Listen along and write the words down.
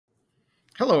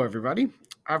Hello, everybody.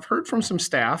 I've heard from some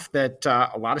staff that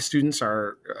a lot of students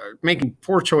are making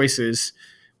poor choices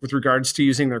with regards to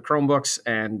using their Chromebooks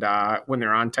and when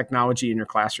they're on technology in your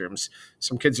classrooms.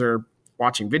 Some kids are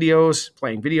watching videos,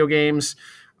 playing video games,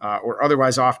 or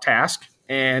otherwise off task.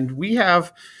 And we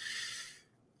have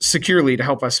Securely to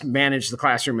help us manage the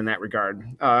classroom in that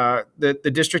regard.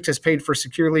 The district has paid for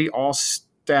Securely. All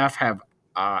staff have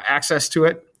access to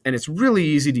it. And it's really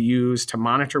easy to use to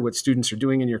monitor what students are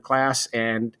doing in your class,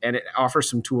 and it offers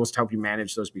some tools to help you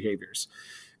manage those behaviors.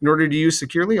 In order to use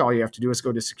Securely, all you have to do is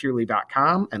go to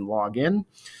securely.com and log in.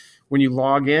 When you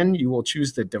log in, you will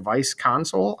choose the device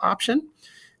console option,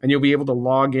 and you'll be able to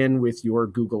log in with your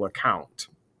Google account.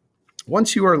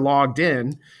 Once you are logged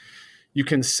in, you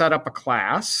can set up a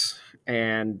class,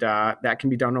 and that can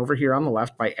be done over here on the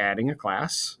left by adding a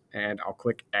class, and I'll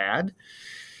click Add.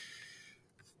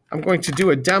 I'm going to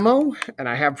do a demo, and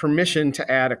I have permission to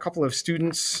add a couple of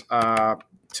students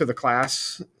to the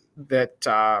class that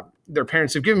their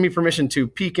parents have given me permission to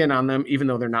peek in on them, even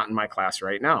though they're not in my class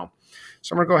right now.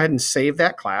 So I'm going to go ahead and save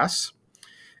that class,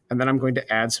 and then I'm going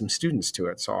to add some students to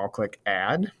it. So I'll click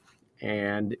Add,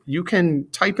 and you can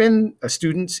type in a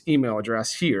student's email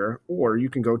address here, or you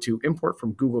can go to Import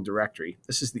from Google Directory.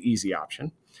 This is the easy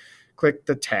option. Click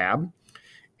the tab,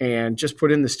 and just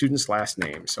put in the student's last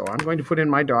name. So I'm going to put in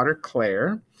my daughter,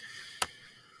 Claire.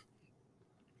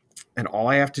 And all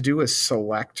I have to do is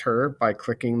select her by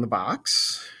clicking the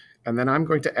box. And then I'm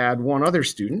going to add one other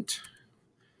student.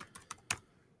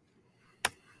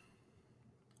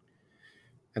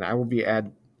 And I will be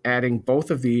adding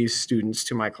both of these students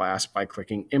to my class by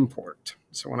clicking Import.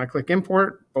 So when I click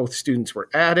Import, both students were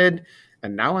added,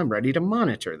 and now I'm ready to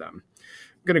monitor them.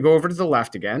 I'm going to go over to the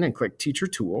left again and click Teacher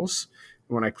Tools.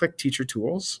 When I click Teacher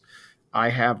Tools, I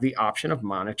have the option of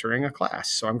monitoring a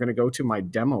class. So I'm going to go to my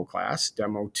demo class,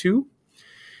 Demo 2,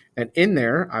 and in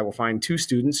there I will find two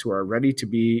students who are ready to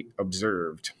be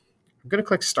observed. I'm going to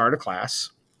click Start a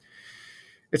Class.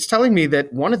 It's telling me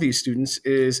that one of these students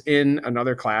is in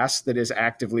another class that is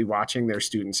actively watching their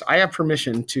students. I have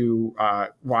permission to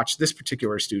watch this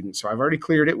particular student, so I've already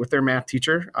cleared it with their math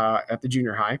teacher at the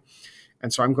junior high,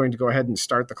 and so I'm going to go ahead and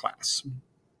start the class.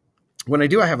 When I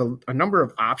do, I have a number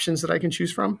of options that I can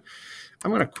choose from. I'm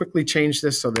going to quickly change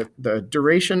this so that the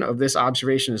duration of this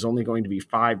observation is only going to be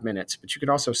 5 minutes, but you could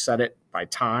also set it by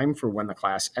time for when the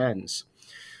class ends.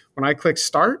 When I click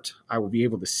Start, I will be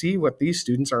able to see what these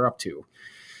students are up to.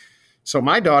 So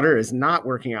my daughter is not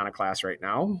working on a class right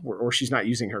now, or she's not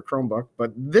using her Chromebook,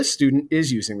 but this student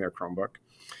is using their Chromebook.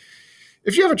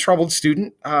 If you have a troubled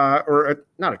student,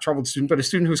 not a troubled student, but a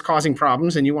student who's causing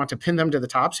problems and you want to pin them to the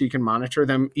top so you can monitor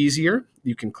them easier,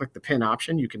 you can click the pin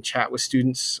option. You can chat with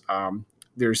students.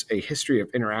 There's a history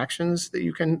of interactions that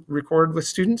you can record with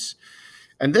students.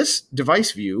 And this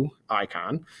device view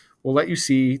icon will let you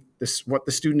see what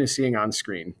the student is seeing on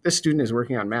screen. This student is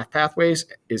working on math pathways,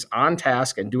 is on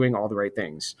task, and doing all the right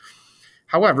things.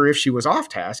 However, if she was off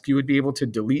task, you would be able to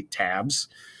delete tabs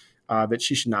that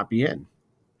she should not be in.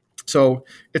 So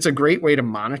it's a great way to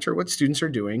monitor what students are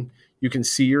doing. You can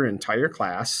see your entire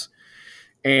class,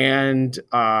 and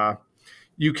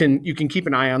you can keep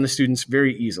an eye on the students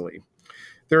very easily.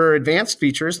 There are advanced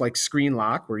features like screen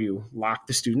lock, where you lock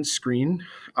the student's screen,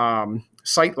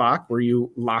 site lock, where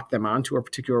you lock them onto a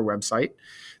particular website.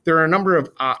 There are a number of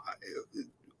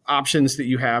options that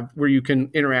you have where you can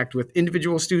interact with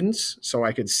individual students. So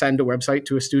I could send a website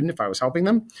to a student if I was helping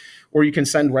them, or you can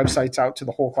send websites out to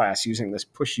the whole class using this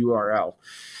push URL.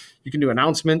 You can do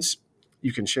announcements.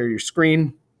 You can share your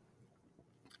screen.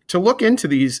 To look into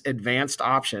these advanced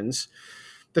options,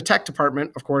 the tech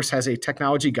department, of course, has a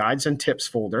technology guides and tips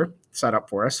folder set up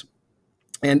for us.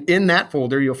 And in that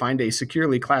folder, you'll find a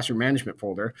Securely classroom management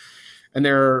folder. And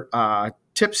there are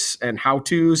tips and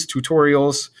how-tos,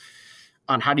 tutorials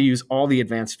on how to use all the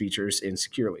advanced features in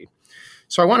Securely.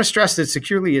 So I want to stress that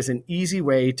Securely is an easy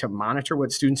way to monitor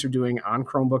what students are doing on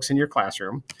Chromebooks in your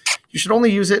classroom. You should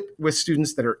only use it with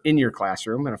students that are in your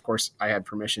classroom. And of course, I had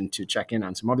permission to check in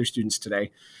on some other students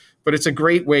today. But it's a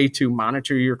great way to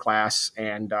monitor your class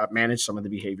and manage some of the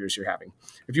behaviors you're having.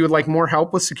 If you would like more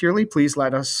help with Securely, please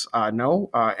let us know.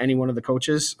 Any one of the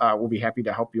coaches will be happy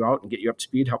to help you out and get you up to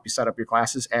speed, help you set up your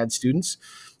classes, add students,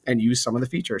 and use some of the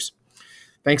features.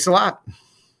 Thanks a lot.